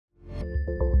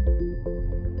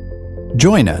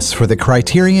Join us for the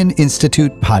Criterion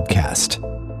Institute podcast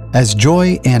as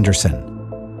Joy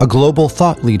Anderson, a global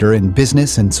thought leader in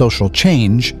business and social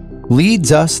change,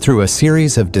 leads us through a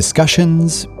series of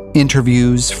discussions,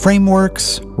 interviews,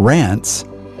 frameworks, rants,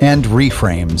 and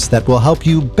reframes that will help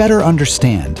you better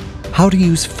understand how to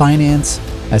use finance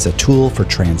as a tool for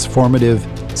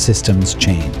transformative systems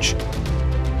change.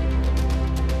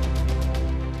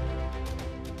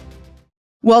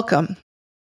 Welcome.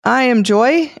 I am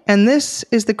Joy, and this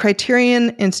is the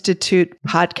Criterion Institute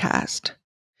podcast.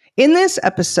 In this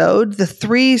episode, the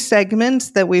three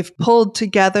segments that we've pulled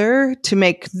together to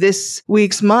make this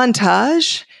week's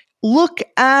montage look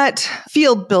at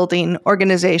field building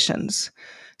organizations.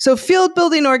 So field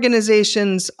building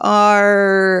organizations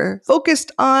are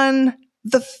focused on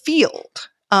the field.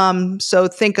 So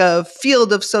think of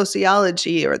field of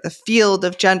sociology or the field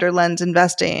of gender lens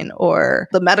investing or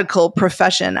the medical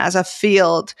profession as a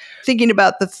field. Thinking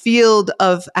about the field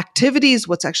of activities,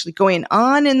 what's actually going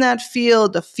on in that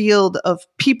field, a field of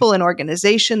people and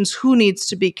organizations, who needs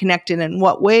to be connected in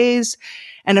what ways,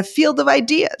 and a field of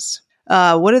ideas.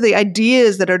 What are the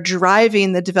ideas that are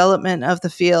driving the development of the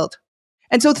field?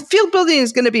 And so field building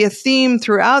is going to be a theme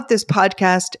throughout this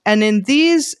podcast. And in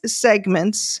these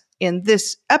segments, in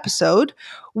this episode,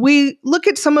 we look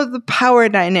at some of the power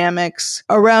dynamics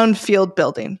around field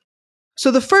building. So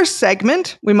the first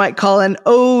segment, we might call an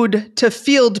ode to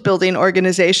field building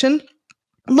organization,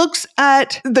 looks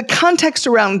at the context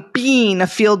around being a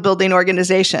field building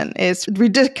organization. It's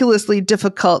ridiculously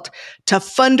difficult to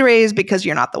fundraise because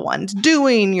you're not the ones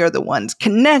doing, you're the ones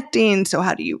connecting. So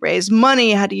how do you raise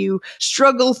money? How do you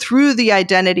struggle through the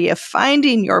identity of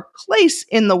finding your place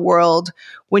in the world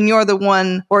when you're the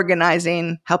one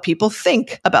organizing how people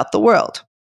think about the world?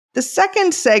 The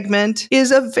second segment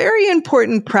is a very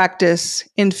important practice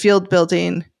in field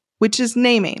building, which is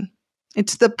naming.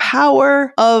 It's the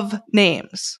power of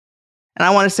names. And I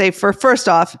want to say first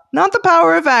off, not the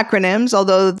power of acronyms,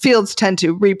 although fields tend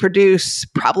to reproduce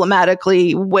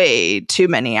problematically way too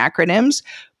many acronyms,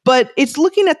 but it's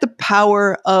looking at the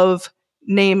power of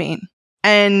naming.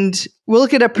 And we'll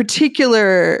look at a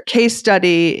particular case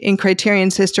study in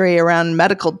Criterion's history around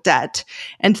medical debt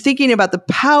and thinking about the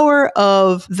power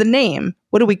of the name.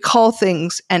 What do we call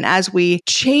things? And as we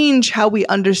change how we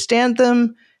understand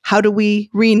them, how do we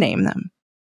rename them?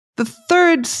 The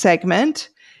third segment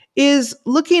is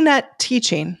looking at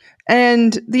teaching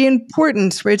and the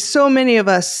importance, right? So many of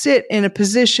us sit in a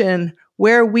position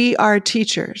where we are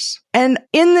teachers. And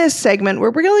in this segment, we're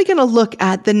really going to look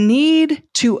at the need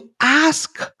to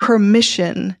ask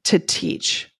permission to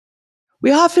teach.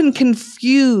 We often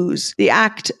confuse the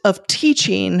act of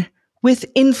teaching with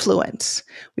influence.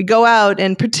 We go out,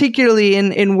 and particularly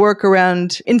in work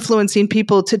around influencing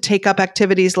people to take up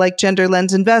activities like gender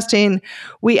lens investing,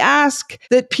 we ask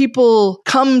that people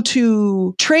come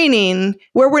to training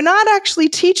where we're not actually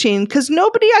teaching because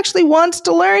nobody actually wants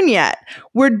to learn yet.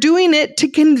 We're doing it to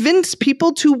convince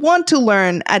people to want to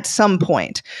learn at some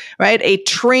point, right? A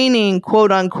training,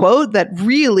 quote unquote, that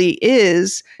really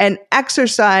is an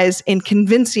exercise in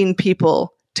convincing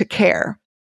people to care.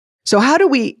 So how do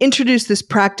we introduce this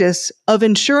practice of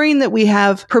ensuring that we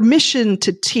have permission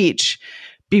to teach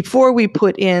before we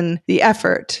put in the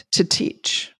effort to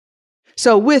teach?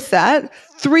 So with that,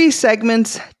 three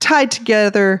segments tied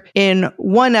together in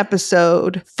one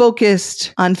episode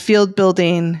focused on field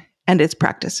building and its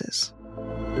practices.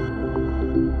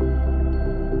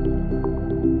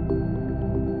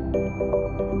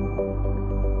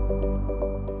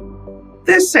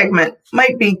 This segment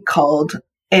might be called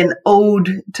an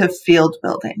ode to field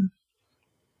building.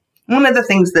 One of the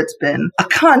things that's been a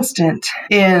constant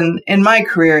in my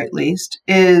career, at least,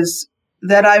 is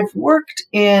that I've worked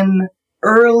in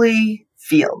early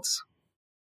fields.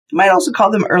 You might also call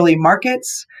them early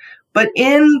markets, but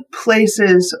in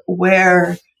places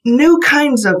where new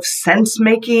kinds of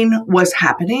sense-making was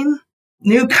happening,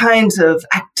 new kinds of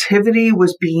activity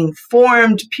was being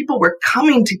formed, people were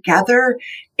coming together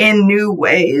in new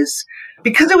ways,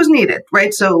 because it was needed,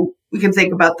 right? So we can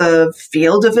think about the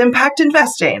field of impact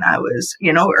investing. I was,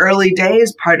 early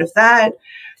days, part of that.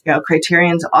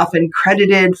 Criterion's often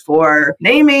credited for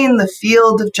naming the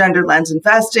field of gender lens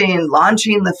investing,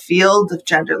 launching the field of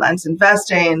gender lens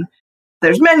investing.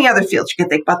 There's many other fields. You can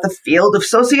think about the field of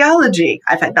sociology.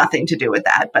 I've had nothing to do with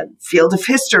that, but field of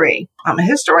history. I'm a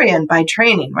historian by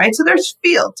training, right? So there's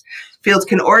fields. Fields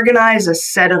can organize a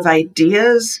set of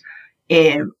ideas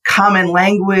in common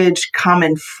language,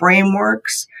 common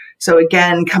frameworks. So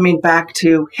again, coming back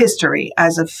to history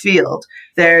as a field,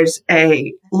 there's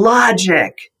a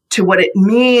logic to what it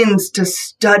means to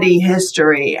study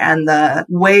history and the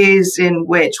ways in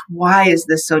which, why is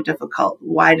this so difficult?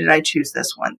 Why did I choose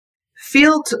this one?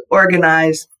 Fields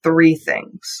organize three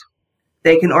things.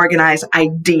 They can organize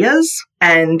ideas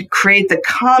and create the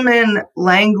common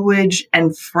language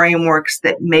and frameworks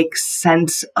that make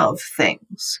sense of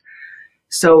things.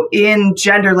 So in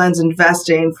gender lens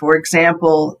investing, for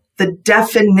example, the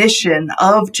definition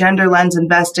of gender lens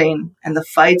investing and the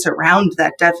fights around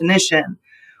that definition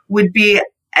would be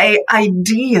an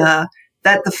idea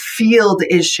that the field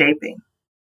is shaping.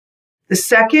 The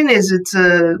second is it's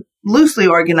a loosely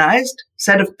organized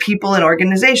set of people and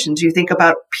organizations. You think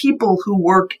about people who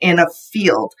work in a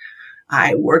field.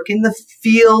 I work in the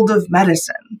field of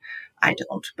medicine. I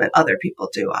don't, but other people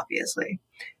do, obviously.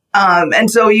 And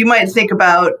so you might think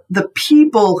about the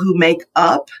people who make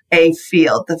up a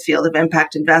field, the field of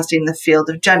impact investing, the field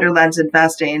of gender lens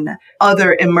investing,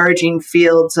 other emerging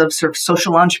fields of sort of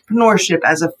social entrepreneurship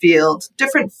as a field,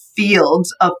 different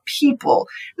fields of people.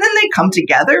 And then they come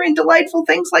together in delightful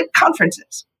things like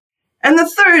conferences. And the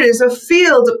third is a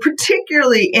field,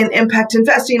 particularly in impact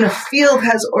investing, a field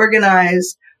has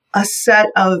organized a set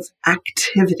of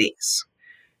activities.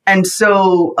 And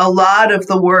so a lot of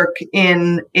the work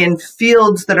in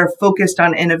fields that are focused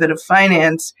on innovative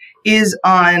finance is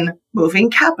on moving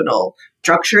capital,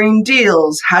 structuring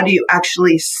deals. How do you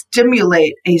actually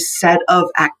stimulate a set of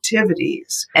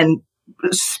activities and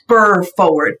spur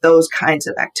forward those kinds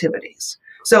of activities?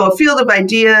 So a field of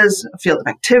ideas, a field of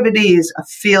activities, a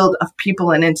field of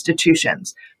people and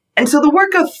institutions. And so the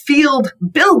work of field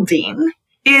building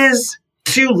is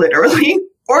to literally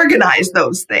organize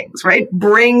those things, right?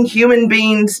 Bring human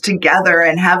beings together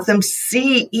and have them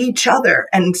see each other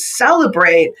and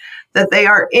celebrate that they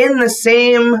are in the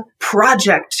same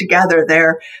project together.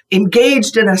 They're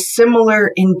engaged in a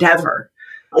similar endeavor.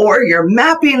 Or you're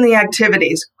mapping the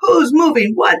activities. Who's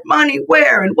moving what money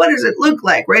where and what does it look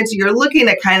like, right? So you're looking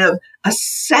at kind of a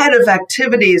set of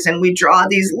activities, and we draw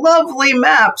these lovely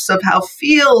maps of how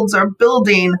fields are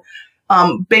building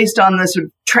based on the sort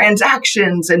of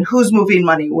transactions and who's moving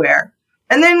money where.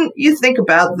 And then you think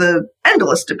about the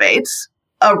endless debates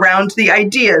around the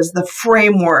ideas, the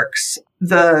frameworks,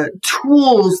 the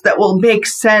tools that will make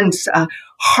sense,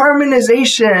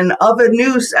 harmonization of a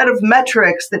new set of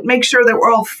metrics that make sure that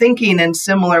we're all thinking in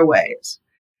similar ways.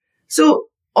 So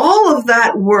all of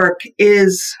that work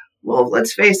is, well,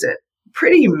 let's face it,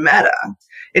 pretty meta.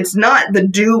 It's not the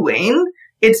doing.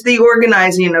 It's the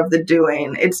organizing of the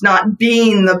doing. It's not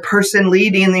being the person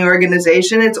leading the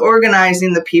organization. It's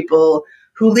organizing the people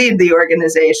who lead the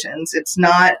organizations. It's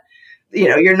not,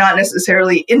 you're not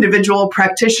necessarily individual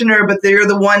practitioner, but you're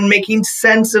the one making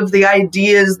sense of the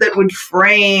ideas that would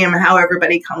frame how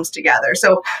everybody comes together.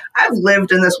 So I've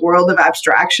lived in this world of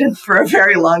abstraction for a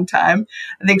very long time.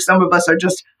 I think some of us are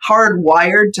just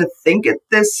hardwired to think at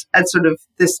this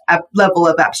level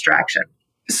of abstraction.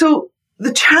 So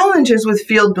the challenges with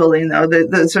field building, though,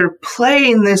 the sort of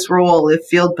playing this role of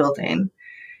field building,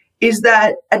 is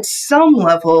that at some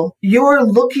level, you're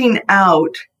looking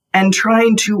out and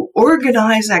trying to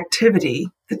organize activity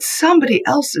that somebody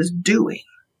else is doing.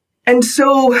 And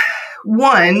so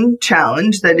one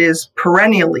challenge that is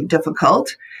perennially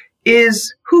difficult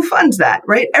is who funds that,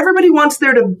 right? Everybody wants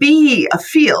there to be a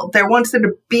field. There wants there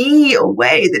to be a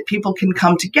way that people can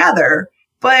come together,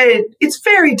 but it's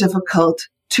very difficult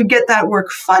to get that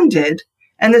work funded.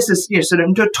 And this is sort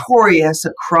of notorious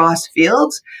across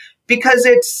fields because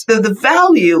it's the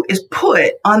value is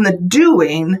put on the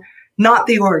doing, not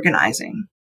the organizing.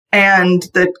 And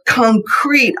the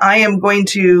concrete, I am going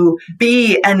to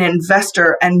be an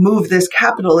investor and move this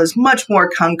capital is much more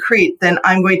concrete than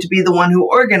I'm going to be the one who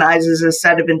organizes a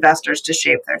set of investors to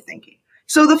shape their thinking.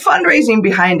 So the fundraising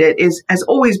behind it has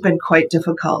always been quite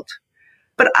difficult.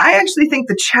 But I actually think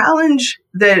the challenge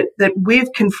that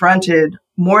we've confronted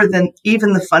more than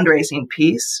even the fundraising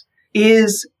piece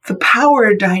is the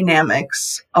power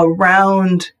dynamics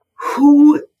around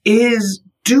who is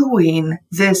doing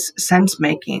this sense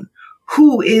making,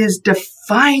 who is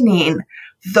defining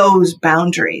those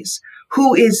boundaries,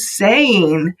 who is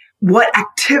saying what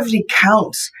activity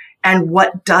counts and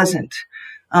what doesn't.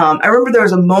 I remember there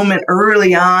was a moment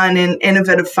early on in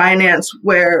innovative finance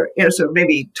where, so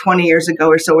maybe 20 years ago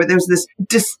or so, where there was this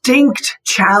distinct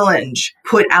challenge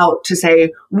put out to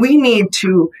say, we need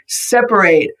to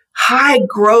separate high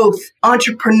growth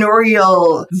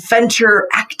entrepreneurial venture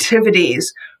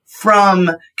activities from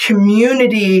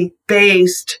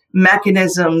community-based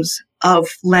mechanisms of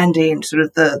lending, sort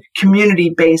of the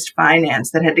community-based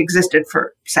finance that had existed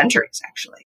for centuries,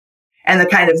 actually. and the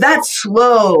kind of that's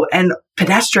slow and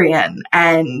pedestrian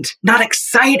and not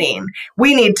exciting.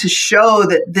 We need to show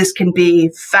that this can be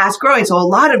fast growing. So a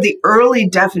lot of the early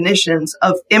definitions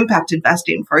of impact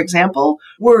investing, for example,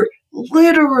 were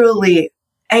literally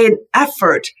an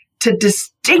effort to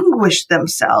distinguish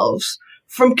themselves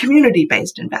from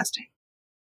community-based investing.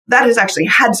 That has actually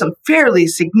had some fairly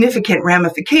significant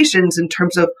ramifications in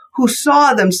terms of who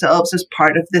saw themselves as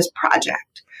part of this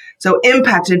project. So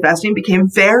impact investing became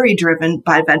very driven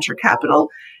by venture capital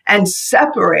and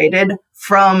separated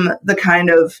from the kind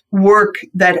of work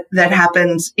that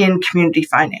happens in community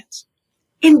finance.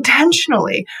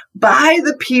 Intentionally, by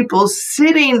the people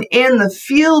sitting in the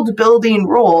field building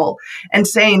role and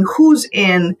saying who's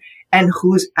in and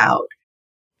who's out.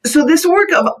 So this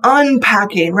work of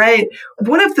unpacking, right?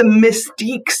 One of the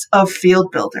mystiques of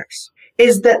field builders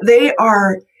is that they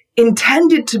are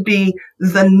intended to be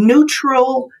the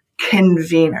neutral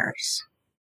conveners.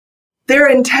 They're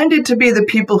intended to be the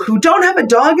people who don't have a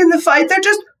dog in the fight. They're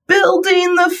just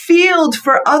building the field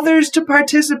for others to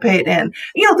participate in.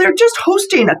 They're just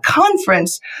hosting a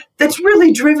conference that's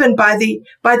really driven by the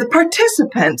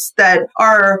participants that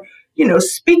are,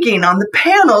 speaking on the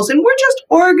panels, and we're just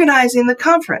organizing the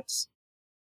conference.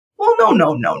 Well, no.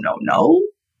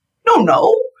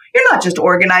 You're not just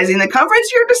organizing the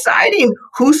conference. You're deciding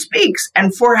who speaks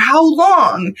and for how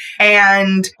long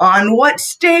and on what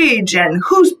stage and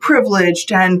who's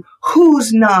privileged and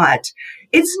who's not.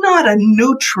 It's not a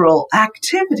neutral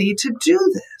activity to do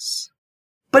this.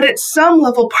 But at some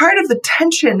level, part of the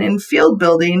tension in field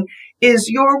building is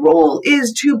your role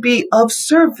is to be of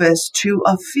service to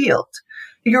a field.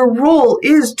 Your role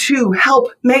is to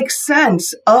help make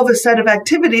sense of a set of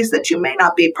activities that you may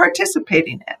not be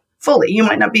participating in fully. You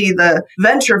might not be the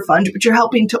venture fund, but you're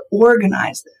helping to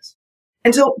organize this.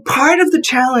 And so part of the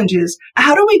challenge is,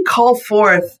 how do we call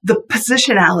forth the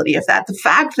positionality of that? The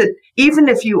fact that even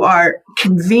if you are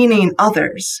convening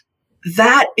others,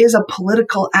 that is a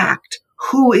political act.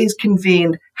 Who is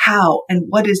convened, how, and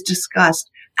what is discussed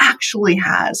actually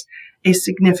has a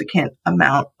significant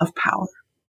amount of power.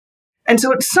 And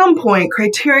so at some point,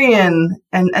 Criterion,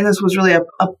 and this was really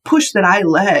a push that I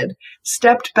led,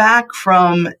 stepped back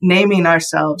from naming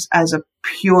ourselves as a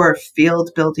pure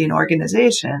field building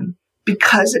organization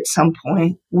because at some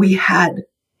point we had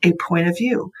a point of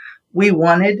view. We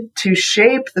wanted to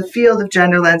shape the field of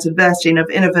gender lens investing, of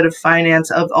innovative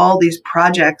finance, of all these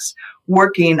projects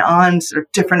working on sort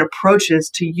of different approaches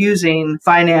to using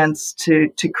finance to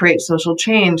create social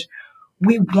change.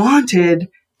 We wanted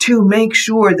to make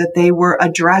sure that they were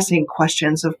addressing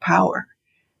questions of power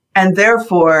and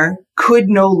therefore could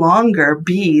no longer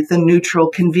be the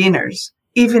neutral conveners,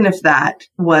 even if that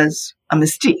was a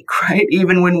mystique, right?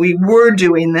 Even when we were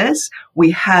doing this, we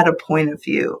had a point of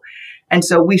view. And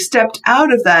so we stepped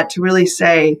out of that to really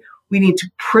say, we need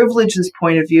to privilege this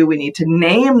point of view. We need to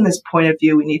name this point of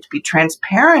view. We need to be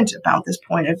transparent about this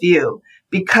point of view.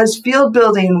 Because field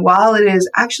building, while it is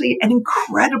actually an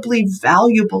incredibly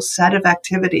valuable set of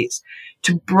activities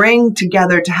to bring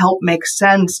together, to help make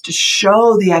sense, to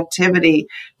show the activity,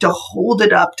 to hold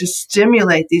it up, to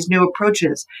stimulate these new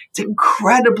approaches, it's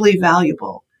incredibly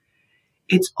valuable.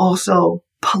 It's also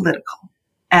political,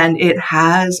 and it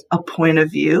has a point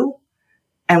of view,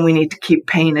 and we need to keep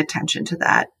paying attention to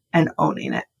that and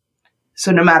owning it.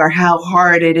 So no matter how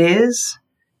hard it is,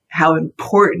 how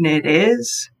important it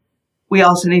is, we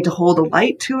also need to hold a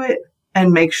light to it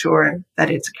and make sure that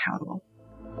it's accountable.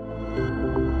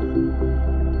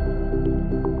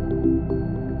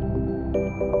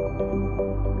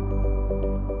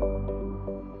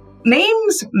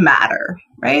 Names matter,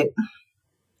 right?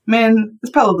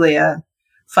 It's probably a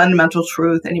fundamental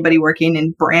truth. Anybody working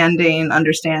in branding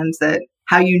understands that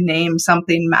how you name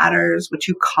something matters, what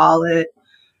you call it,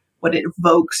 what it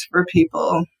evokes for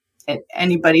people. And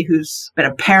anybody who's been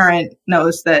a parent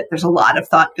knows that there's a lot of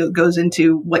thought that goes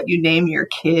into what you name your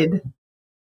kid.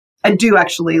 I do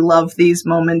actually love these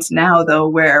moments now, though,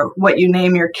 where what you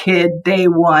name your kid day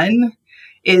one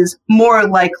is more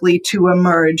likely to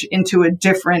emerge into a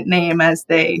different name as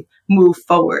they move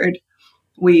forward.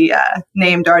 We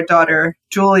named our daughter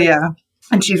Julia,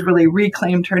 and she's really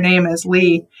reclaimed her name as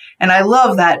Lee. And I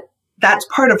love that. That's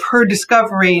part of her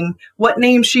discovering what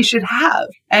name she should have.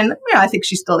 And I think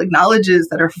she still acknowledges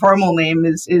that her formal name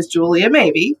is Julia,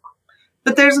 maybe.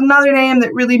 But there's another name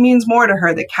that really means more to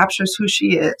her, that captures who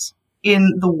she is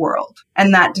in the world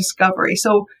and that discovery.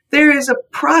 So there is a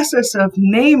process of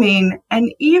naming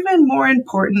and, even more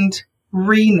important,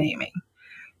 renaming.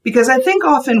 Because I think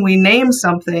often we name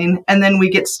something and then we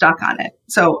get stuck on it.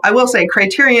 So I will say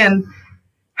Criterion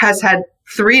has had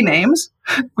 3 names.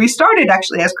 We started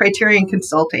actually as Criterion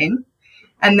Consulting,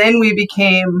 And then we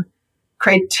became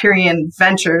Criterion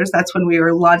Ventures. That's when we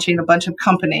were launching a bunch of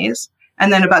companies.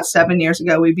 And then about 7 years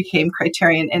ago, we became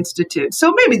Criterion Institute.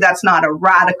 So maybe that's not a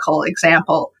radical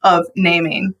example of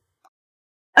naming.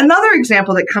 Another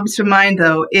example that comes to mind,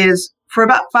 though, is for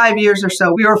about 5 years or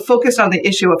so, we were focused on the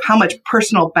issue of how much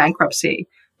personal bankruptcy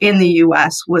in the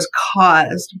U.S. was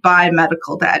caused by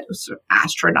medical debt. It was sort of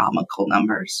astronomical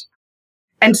numbers.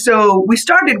 And so we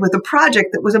started with a project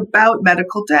that was about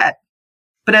medical debt.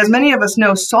 But as many of us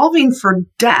know, solving for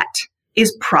debt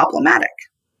is problematic.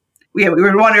 We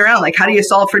were wandering around like, how do you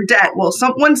solve for debt? Well,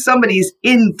 once somebody's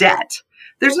in debt,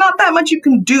 there's not that much you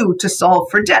can do to solve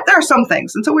for debt. There are some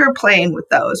things. And so we were playing with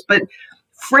those. But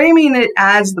framing it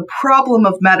as the problem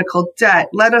of medical debt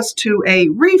led us to a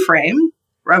reframe,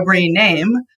 a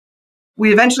rename.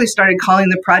 We eventually started calling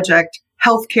the project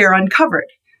Healthcare Uncovered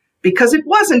because it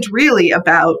wasn't really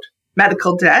about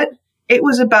medical debt. It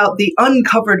was about the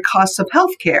uncovered costs of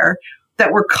healthcare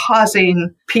that were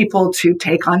causing people to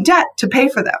take on debt to pay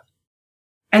for them.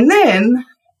 And then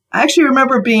I actually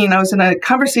remember I was in a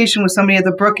conversation with somebody at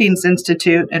the Brookings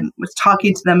Institute and was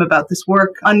talking to them about this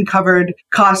work, Uncovered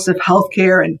Costs of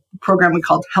Healthcare, and a program we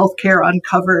called Healthcare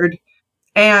Uncovered.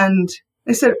 And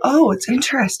they said, oh, it's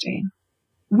interesting.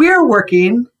 We're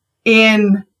working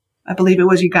in, I believe it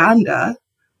was Uganda,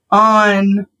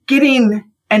 on getting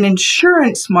an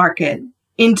insurance market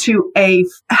into a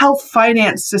health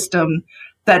finance system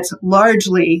that's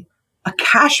largely a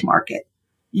cash market.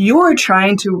 You're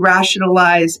trying to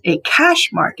rationalize a cash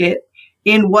market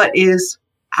in what is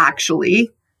actually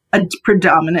a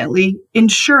predominantly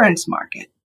insurance market.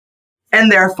 And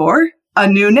therefore, a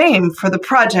new name for the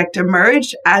project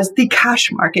emerged as the cash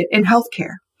market in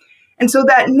healthcare. And so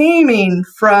that naming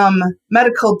from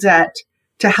medical debt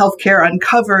to Healthcare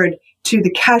Uncovered to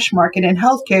the cash market in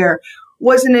healthcare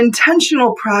was an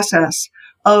intentional process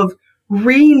of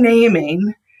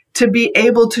renaming to be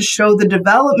able to show the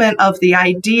development of the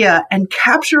idea and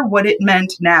capture what it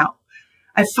meant now.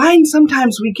 I find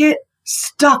sometimes we get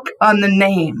stuck on the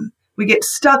name. We get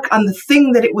stuck on the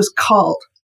thing that it was called.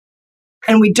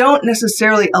 And we don't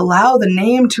necessarily allow the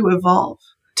name to evolve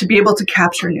to be able to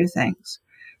capture new things.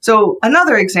 So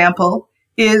another example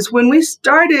is when we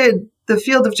started the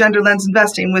field of gender lens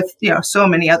investing with, so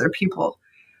many other people,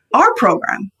 our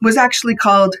program was actually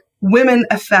called Women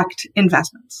Affect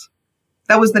Investments.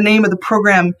 That was the name of the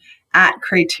program at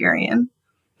Criterion.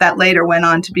 That later went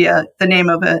on to be the name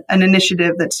of an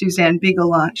initiative that Suzanne Beagle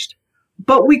launched.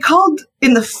 But we called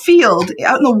in the field,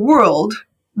 out in the world,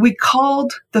 we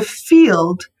called the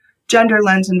field Gender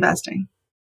Lens Investing.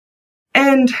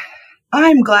 And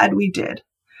I'm glad we did,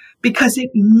 because it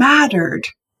mattered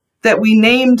that we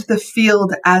named the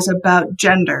field as about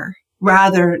gender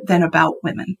rather than about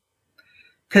women.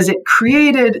 Because it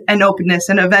created an openness,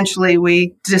 and eventually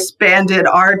we disbanded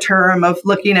our term of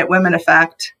looking at women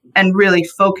effect and really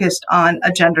focused on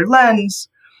a gender lens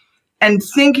and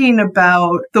thinking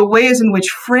about the ways in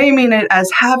which framing it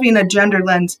as having a gender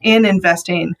lens in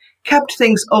investing kept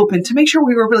things open to make sure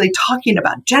we were really talking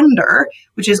about gender,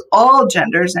 which is all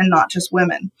genders and not just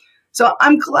women. So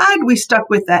I'm glad we stuck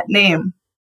with that name.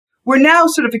 We're now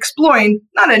sort of exploring,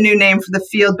 not a new name for the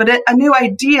field, but a new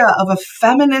idea of a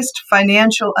feminist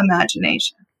financial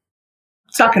imagination.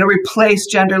 It's not going to replace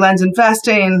gender lens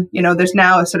investing. There's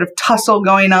now a sort of tussle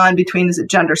going on between, is it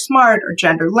gender smart or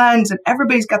gender lens? And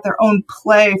everybody's got their own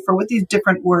play for what these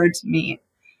different words mean.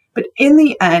 But in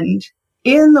the end,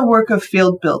 in the work of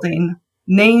field building,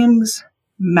 names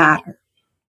matter.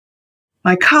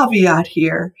 My caveat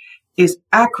here is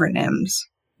acronyms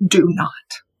do not.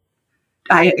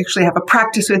 I actually have a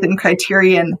practice within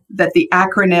Criterion that the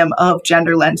acronym of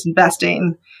Gender Lens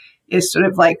Investing is sort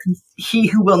of like he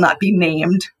who will not be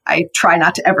named. I try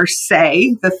not to ever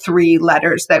say the 3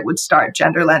 letters that would start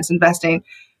Gender Lens Investing,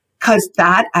 because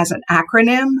that as an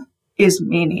acronym is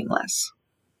meaningless.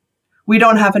 We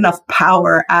don't have enough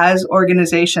power as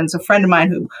organizations. A friend of mine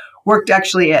who worked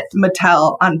actually at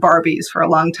Mattel on Barbies for a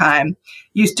long time,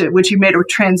 which he made a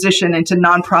transition into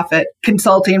nonprofit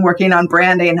consulting, working on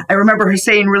branding. I remember her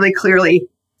saying really clearly,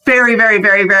 very, very,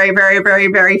 very, very, very, very,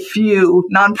 very few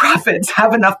nonprofits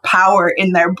have enough power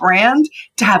in their brand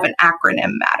to have an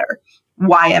acronym matter.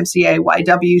 YMCA,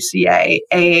 YWCA,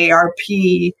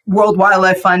 AARP, World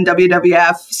Wildlife Fund,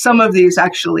 WWF. Some of these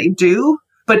actually do,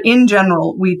 but in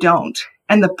general, we don't.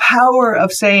 And the power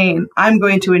of saying, I'm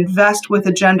going to invest with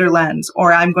a gender lens,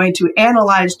 or I'm going to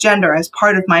analyze gender as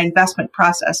part of my investment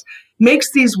process,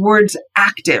 makes these words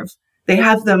active. They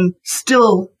have them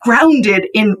still grounded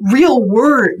in real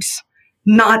words,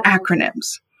 not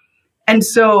acronyms. And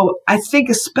so I think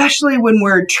especially when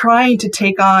we're trying to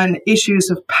take on issues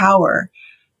of power,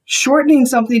 Shortening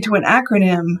something to an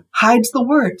acronym hides the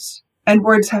words, and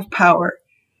words have power.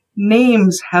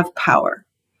 Names have power.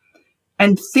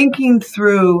 And thinking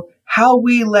through how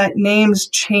we let names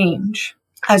change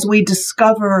as we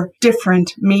discover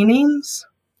different meanings,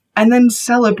 and then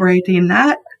celebrating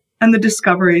that and the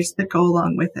discoveries that go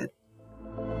along with it.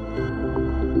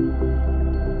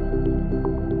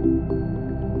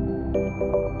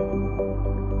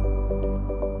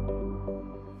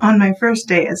 On my first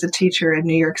day as a teacher in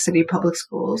New York City public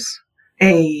schools,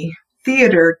 a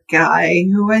theater guy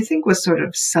who I think was sort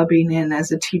of subbing in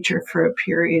as a teacher for a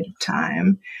period of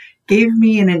time gave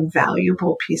me an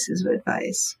invaluable piece of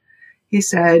advice. He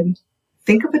said,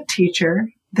 think of a teacher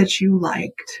that you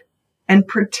liked and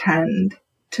pretend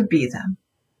to be them.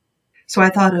 So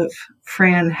I thought of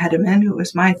Fran Hedeman, who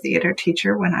was my theater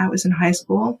teacher when I was in high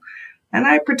school, and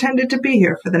I pretended to be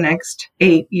here for the next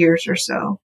 8 years or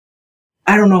so.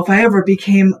 I don't know if I ever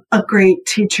became a great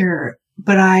teacher,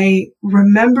 but I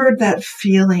remembered that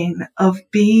feeling of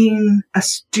being a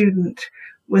student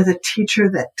with a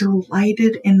teacher that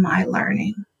delighted in my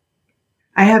learning.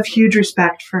 I have huge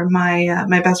respect for my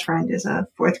best friend is a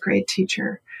fourth grade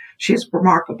teacher. She's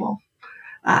remarkable.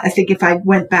 I think if I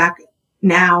went back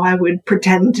now, I would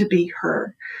pretend to be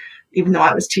her, even though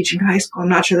I was teaching high school. I'm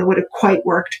not sure that would have quite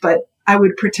worked, but I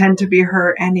would pretend to be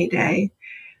her any day.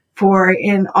 For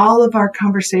in all of our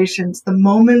conversations, the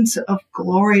moments of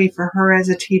glory for her as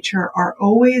a teacher are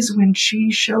always when she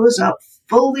shows up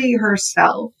fully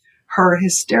herself, her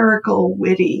hysterical,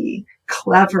 witty,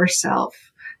 clever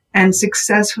self, and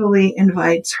successfully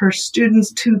invites her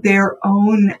students to their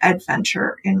own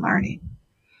adventure in learning.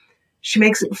 She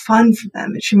makes it fun for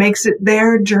them. She makes it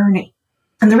their journey.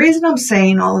 And the reason I'm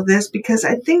saying all of this, because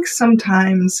I think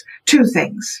sometimes two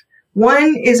things.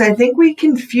 One is I think we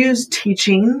confuse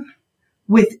teaching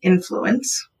with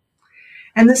influence.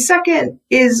 And the second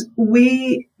is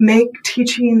we make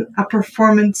teaching a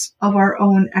performance of our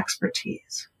own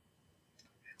expertise.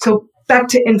 So back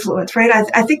to influence, right?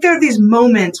 I think there are these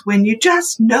moments when you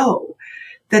just know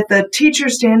that the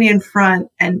teacher's standing in front,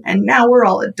 and now we're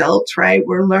all adults, right?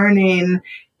 We're learning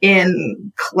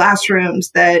in classrooms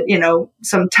that,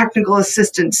 some technical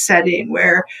assistance setting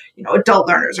where, adult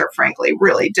learners are frankly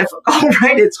really difficult,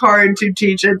 right? It's hard to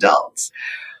teach adults.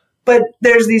 But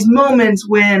there's these moments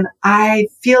when I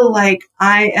feel like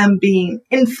I am being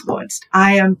influenced.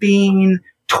 I am being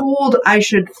told I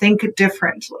should think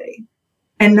differently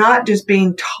and not just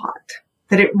being taught,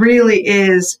 that it really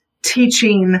is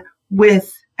teaching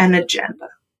with an agenda.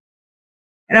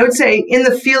 And I would say in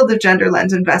the field of gender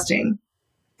lens investing,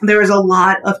 there is a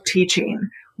lot of teaching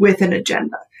with an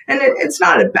agenda. And it's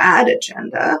not a bad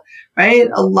agenda, right?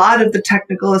 A lot of the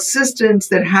technical assistance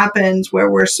that happens where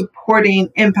we're supporting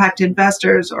impact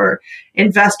investors or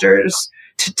investors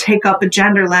to take up a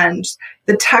gender lens,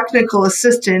 the technical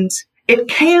assistance, it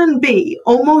can be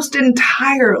almost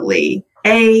entirely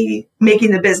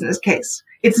making the business case.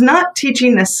 It's not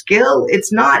teaching a skill.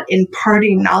 It's not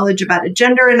imparting knowledge about a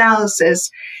gender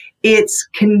analysis. It's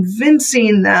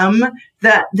convincing them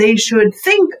that they should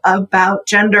think about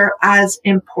gender as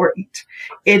important.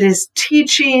 It is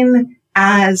teaching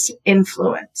as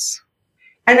influence.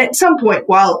 And at some point,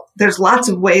 while there's lots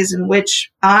of ways in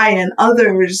which I and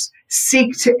others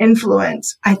seek to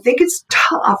influence, I think it's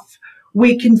tough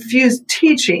we confuse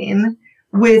teaching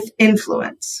with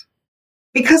influence.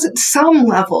 Because at some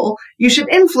level, you should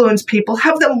influence people,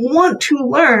 have them want to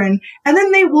learn, and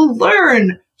then they will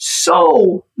learn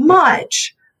so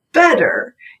much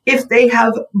better if they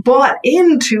have bought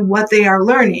into what they are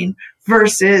learning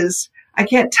versus, I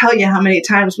can't tell you how many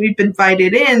times we've been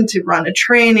invited in to run a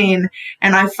training,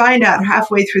 and I find out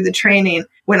halfway through the training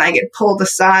when I get pulled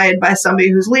aside by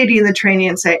somebody who's leading the training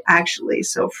and say, actually,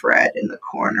 so Fred in the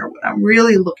corner, what I'm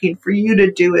really looking for you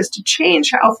to do is to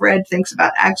change how Fred thinks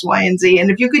about X, Y, and Z.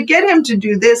 And if you could get him to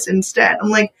do this instead, I'm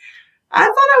like, I thought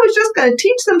I was just going to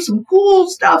teach them some cool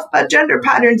stuff about gender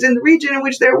patterns in the region in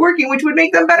which they're working, which would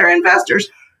make them better investors.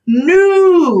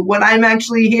 No, what I'm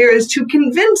actually here is to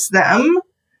convince them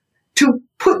to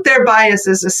put their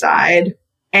biases aside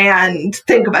and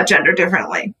think about gender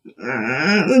differently.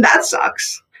 That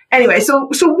sucks. Anyway, so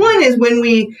one is when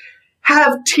we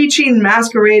have teaching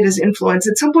masquerade as influence,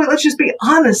 at some point, let's just be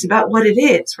honest about what it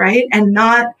is, right? And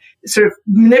not sort of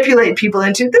manipulate people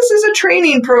into, this is a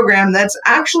training program that's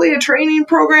actually a training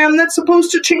program that's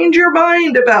supposed to change your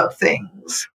mind about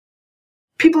things.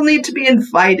 People need to be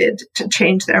invited to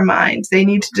change their minds. They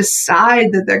need to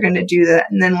decide that they're going to do that,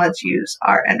 and then let's use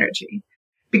our energy.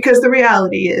 Because the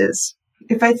reality is,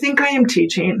 if I think I am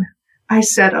teaching, I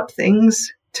set up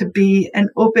things to be an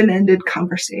open-ended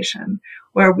conversation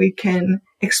where we can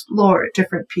explore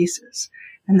different pieces.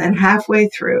 And then halfway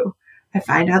through, I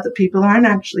find out that people aren't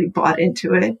actually bought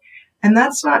into it. And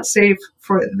that's not safe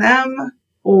for them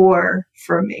or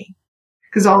for me.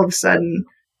 Because all of a sudden,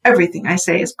 everything I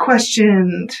say is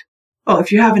questioned. Oh,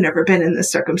 if you haven't ever been in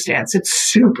this circumstance, it's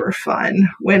super fun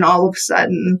when all of a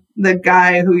sudden the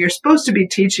guy who you're supposed to be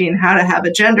teaching how to have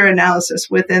a gender analysis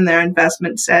within their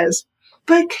investment says,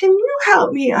 but can you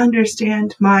help me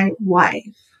understand my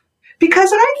wife?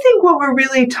 Because I think what we're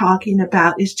really talking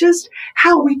about is just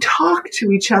how we talk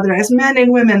to each other as men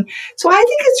and women. So I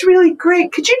think it's really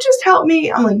great. Could you just help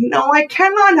me? I'm like, no, I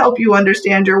cannot help you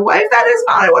understand your wife. That is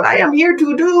not what I am here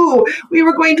to do. We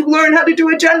were going to learn how to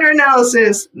do a gender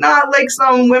analysis, not like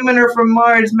some women are from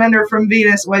Mars, men are from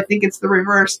Venus. So I think it's the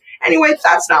reverse. Anyway,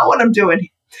 that's not what I'm doing.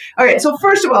 All right. So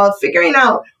first of all, figuring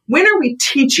out when are we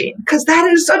teaching? Because that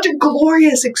is such a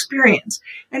glorious experience.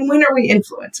 And when are we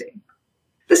influencing?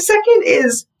 The second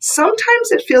is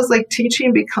sometimes it feels like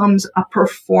teaching becomes a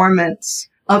performance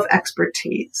of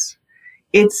expertise.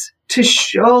 It's to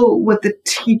show what the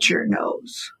teacher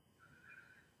knows.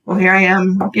 Well, here I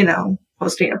am,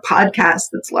 hosting a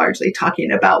podcast that's largely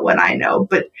talking about what I know,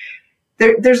 but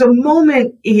there's a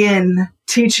moment in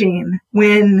teaching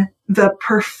when the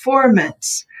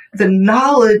performance, the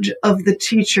knowledge of the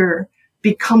teacher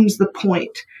becomes the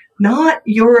point, not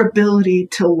your ability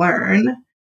to learn,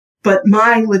 but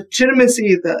my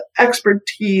legitimacy, the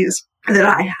expertise that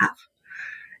I have.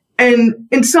 And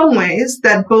in some ways,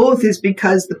 that both is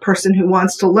because the person who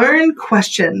wants to learn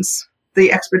questions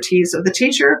the expertise of the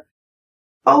teacher.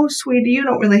 Oh, sweetie, you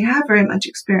don't really have very much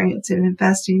experience in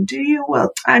investing, do you?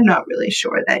 Well, I'm not really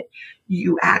sure that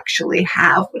you actually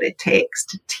have what it takes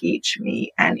to teach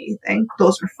me anything.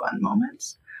 Those are fun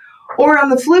moments. Or on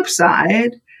the flip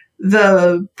side,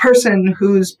 the person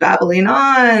who's babbling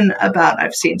on about,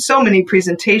 I've seen so many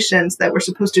presentations that were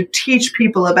supposed to teach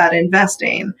people about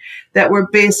investing that were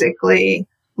basically,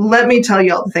 let me tell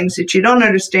you all the things that you don't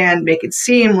understand, make it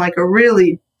seem like a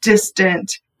really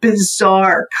distant,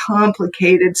 bizarre,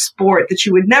 complicated sport that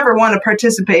you would never want to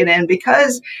participate in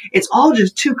because it's all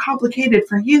just too complicated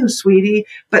for you, sweetie.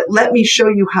 But let me show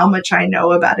you how much I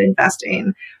know about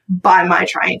investing by my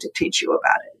trying to teach you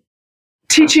about it.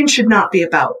 Teaching should not be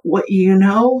about what you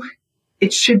know.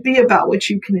 It should be about what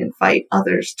you can invite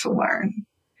others to learn.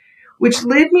 Which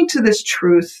led me to this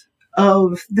truth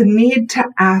of the need to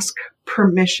ask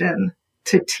permission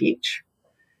to teach.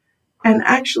 And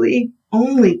actually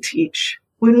only teach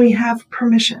when we have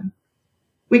permission.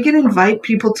 We can invite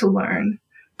people to learn,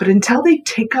 but until they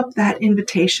take up that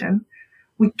invitation,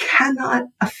 we cannot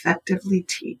effectively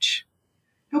teach.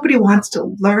 Nobody wants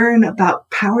to learn about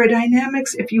power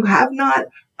dynamics if you have not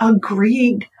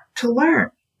agreed to learn.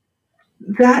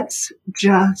 That's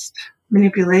just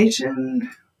manipulation.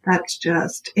 That's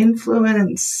just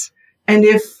influence. And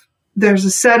if there's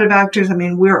a set of actors,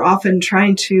 we're often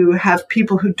trying to have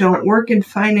people who don't work in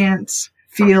finance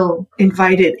feel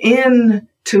invited in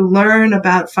to learn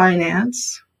about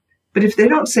finance. But if they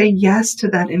don't say yes to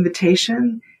that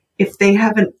invitation, if they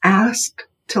haven't asked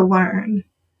to learn,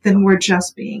 then we're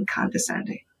just being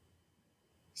condescending.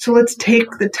 So let's take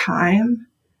the time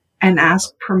and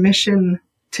ask permission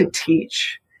to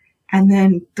teach, and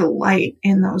then delight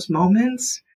in those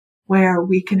moments where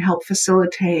we can help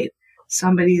facilitate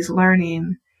somebody's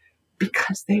learning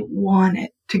because they want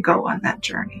it to go on that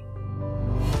journey.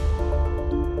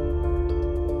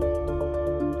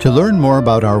 To learn more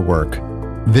about our work,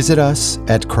 visit us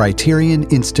at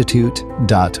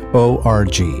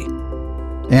criterioninstitute.org.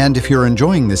 And if you're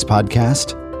enjoying this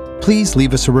podcast, please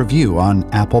leave us a review on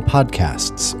Apple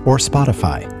Podcasts or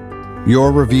Spotify.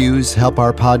 Your reviews help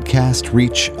our podcast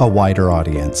reach a wider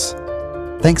audience.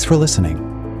 Thanks for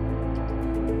listening.